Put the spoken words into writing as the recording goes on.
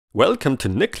Welcome to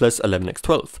Nicholas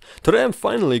 11x12. Today I'm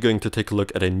finally going to take a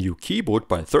look at a new keyboard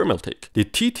by Thermaltake, the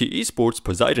TT eSPORTS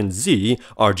Poseidon Z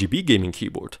RGB gaming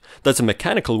keyboard. That's a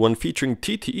mechanical one featuring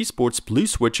TT eSPORTS blue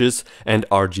switches and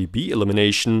RGB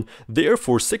illumination, there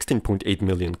for 16.8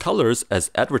 million colors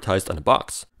as advertised on the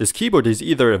box. This keyboard is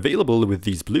either available with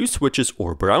these blue switches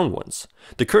or brown ones.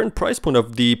 The current price point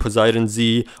of the Poseidon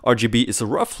Z RGB is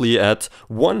roughly at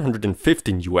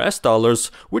 $115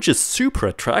 US, which is super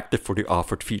attractive for the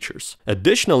offered features.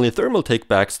 Additionally, Thermaltake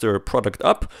backs their product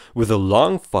up with a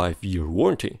long 5-year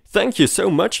warranty. Thank you so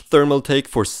much, Thermaltake,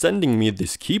 for sending me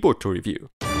this keyboard to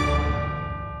review.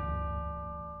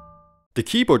 The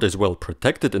keyboard is well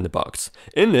protected in the box.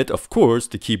 In it, of course,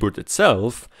 the keyboard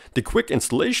itself, the quick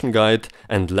installation guide,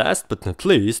 and last but not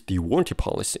least, the warranty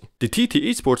policy. The TT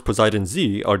eSPORTS Poseidon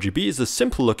Z RGB is a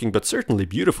simple looking but certainly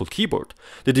beautiful keyboard.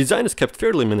 The design is kept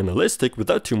fairly minimalistic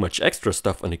without too much extra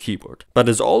stuff on the keyboard. But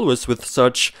as always with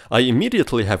such, I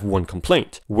immediately have one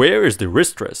complaint. Where is the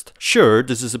wrist rest? Sure,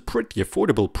 this is a pretty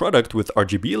affordable product with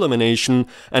RGB illumination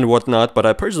and whatnot, but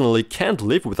I personally can't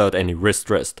live without any wrist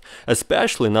rest,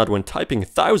 especially not when typing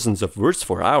thousands of words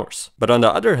for hours. But on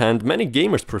the other hand, many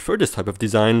gamers prefer this type of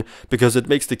design because it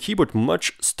makes the keyboard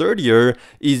much sturdier,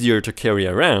 easier to carry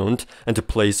around, and to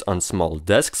place on small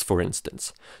desks, for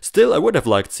instance. Still, I would have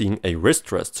liked seeing a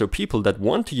wrist rest, so people that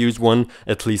want to use one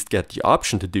at least get the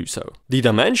option to do so. The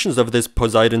dimensions of this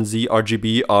Poseidon Z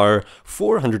RGB are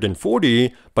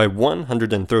 440 by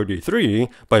 133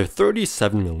 by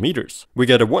 37 millimeters. We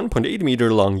get a 1.8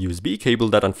 meter long USB cable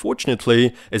that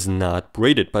unfortunately is not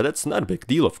braided, but that's not a big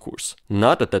deal, of course.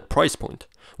 Not at that price point.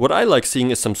 What I like seeing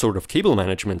is some sort of cable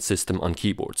management system on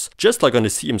keyboards. Just like on the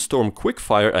CM Storm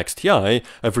Quickfire XTI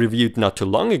I've reviewed not too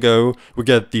long ago, we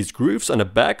get these grooves on the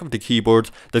back of the keyboard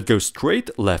that go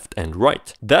straight, left and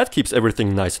right. That keeps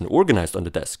everything nice and organized on the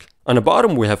desk. On the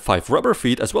bottom we have 5 rubber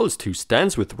feet as well as 2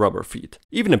 stands with rubber feet.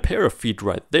 Even a pair of feet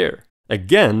right there.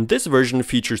 Again, this version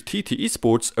features TT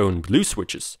eSPORTS' own blue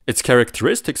switches. Its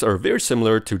characteristics are very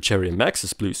similar to Cherry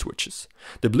MX's blue switches.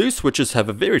 The blue switches have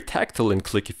a very tactile and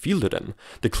clicky feel to them.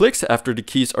 The clicks after the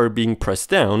keys are being pressed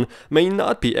down may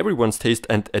not be everyone's taste,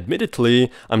 and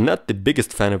admittedly, I'm not the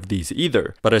biggest fan of these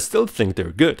either, but I still think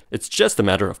they're good. It's just a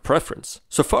matter of preference.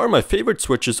 So far my favorite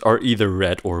switches are either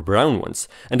red or brown ones,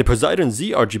 and the Poseidon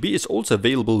Z RGB is also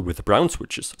available with brown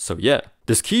switches, so yeah.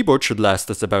 This keyboard should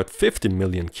last us about 50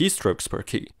 million keystrokes per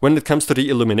key. When it comes to the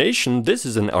illumination, this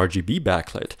is an RGB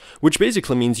backlight, which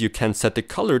basically means you can set the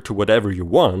color to whatever you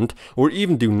want, or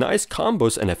even do nice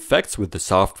combos and effects with the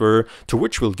software, to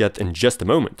which we'll get in just a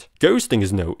moment. Ghosting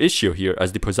is no issue here,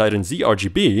 as the Poseidon Z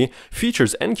RGB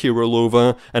features N-key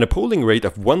rollover and a polling rate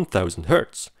of 1000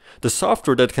 Hz. The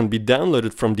software that can be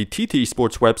downloaded from the TT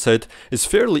eSPORTS website is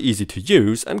fairly easy to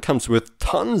use and comes with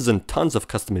tons and tons of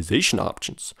customization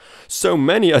options. So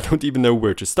many I don't even know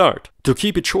where to start. To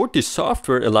keep it short, this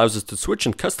software allows us to switch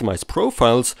and customize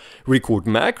profiles, record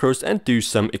macros and do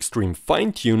some extreme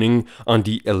fine-tuning on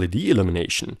the LED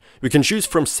illumination. We can choose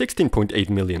from 16.8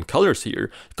 million colors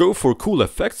here, go for cool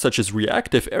effects such as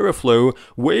reactive airflow,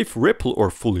 wave, ripple or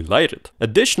fully lighted.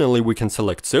 Additionally, we can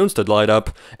select zones that light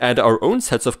up, add our own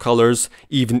sets of colors,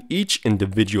 even each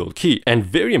individual key. And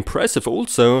very impressive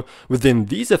also, within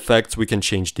these effects we can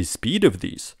change the speed of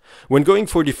these. When going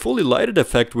for the fully lighted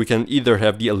effect, we can either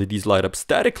have the LEDs light up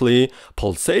statically,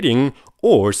 pulsating,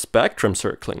 or spectrum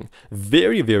circling.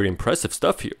 Very impressive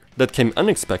stuff here. That came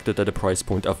unexpected at a price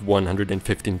point of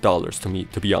 $115 to me,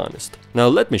 to be honest. Now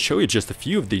let me show you just a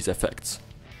few of these effects.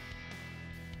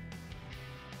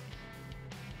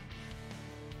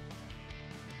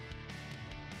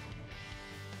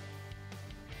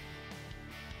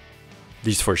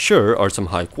 These for sure are some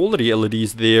high quality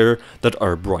LEDs there that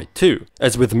are bright too.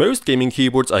 As with most gaming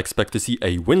keyboards, I expect to see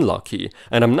a win-lock key,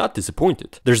 and I'm not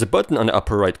disappointed. There's a button on the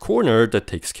upper right corner that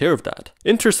takes care of that.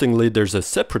 Interestingly, there's a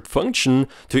separate function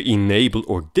to enable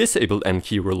or disable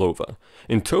N-key rollover.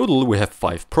 In total, we have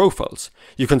 5 profiles.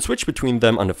 You can switch between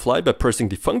them on the fly by pressing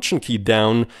the function key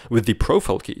down with the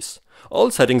profile keys.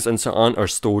 All settings and so on are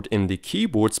stored in the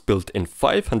keyboard's built-in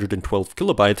 512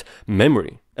 KB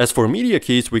memory. As for media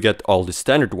keys, we get all the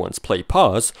standard ones: play,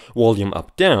 pause, volume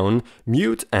up, down,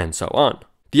 mute, and so on.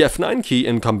 The F9 key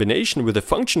in combination with the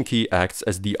function key acts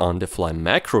as the on-the-fly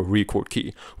macro record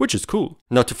key, which is cool.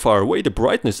 Not too far away, the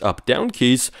brightness up-down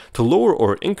keys to lower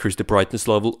or increase the brightness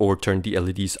level or turn the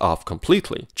LEDs off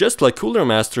completely. Just like Cooler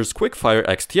Master's Quickfire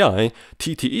XTI,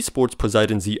 TT eSPORTS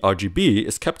Poseidon Z RGB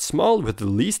is kept small with the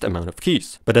least amount of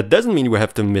keys. But that doesn't mean we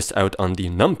have to miss out on the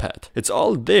numpad. It's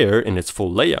all there in its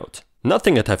full layout.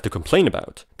 Nothing I'd have to complain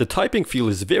about. The typing feel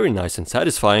is very nice and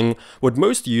satisfying, what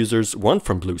most users want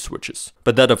from blue switches.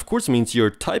 But that of course means your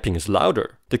typing is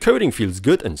louder. The coding feels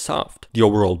good and soft. The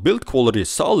overall build quality is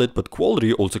solid, but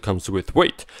quality also comes with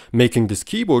weight, making this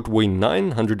keyboard weigh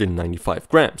 995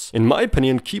 grams. In my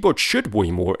opinion, keyboards should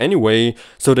weigh more anyway,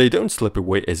 so they don't slip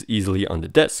away as easily on the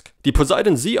desk. The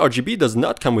Poseidon Z RGB does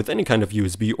not come with any kind of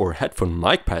USB or headphone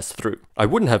mic pass-through. I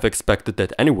wouldn't have expected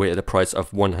that anyway at a price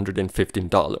of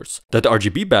 $115. That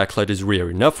RGB backlight is rare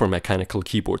enough for mechanical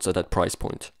keyboards at that price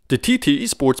point. The TT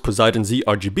eSPORTS Poseidon Z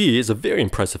RGB is a very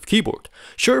impressive keyboard.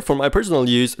 Sure, for my personal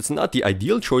use, it's not the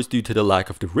ideal choice due to the lack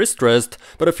of the wrist rest,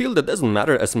 but I feel that doesn't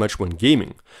matter as much when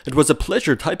gaming. It was a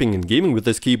pleasure typing and gaming with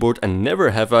this keyboard, and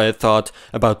never have I thought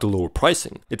about the lower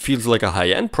pricing. It feels like a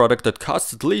high-end product that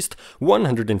costs at least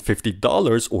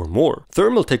 $150 or more.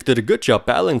 Thermaltake did a good job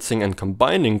balancing and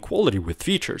combining quality with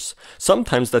features.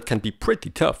 Sometimes that can be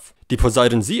pretty tough. The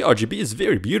Poseidon Z RGB is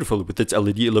very beautiful with its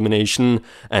LED illumination,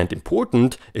 and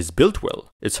important, is built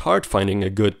well. It's hard finding a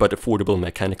good but affordable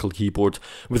mechanical keyboard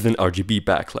with an RGB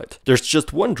backlight. There's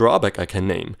just one drawback I can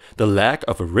name, the lack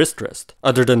of a wrist rest.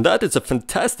 Other than that, it's a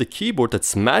fantastic keyboard that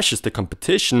smashes the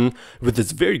competition with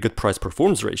its very good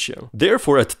price-performance ratio.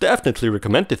 Therefore, I'd definitely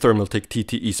recommend the Thermaltake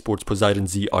Tt eSports Poseidon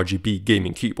Z RGB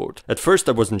gaming keyboard. At first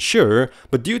I wasn't sure,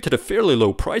 but due to the fairly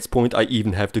low price point, I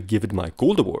even have to give it my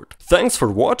gold award. Thanks for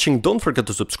watching. Don't forget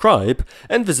to subscribe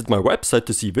and visit my website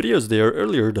to see videos there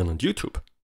earlier than on YouTube.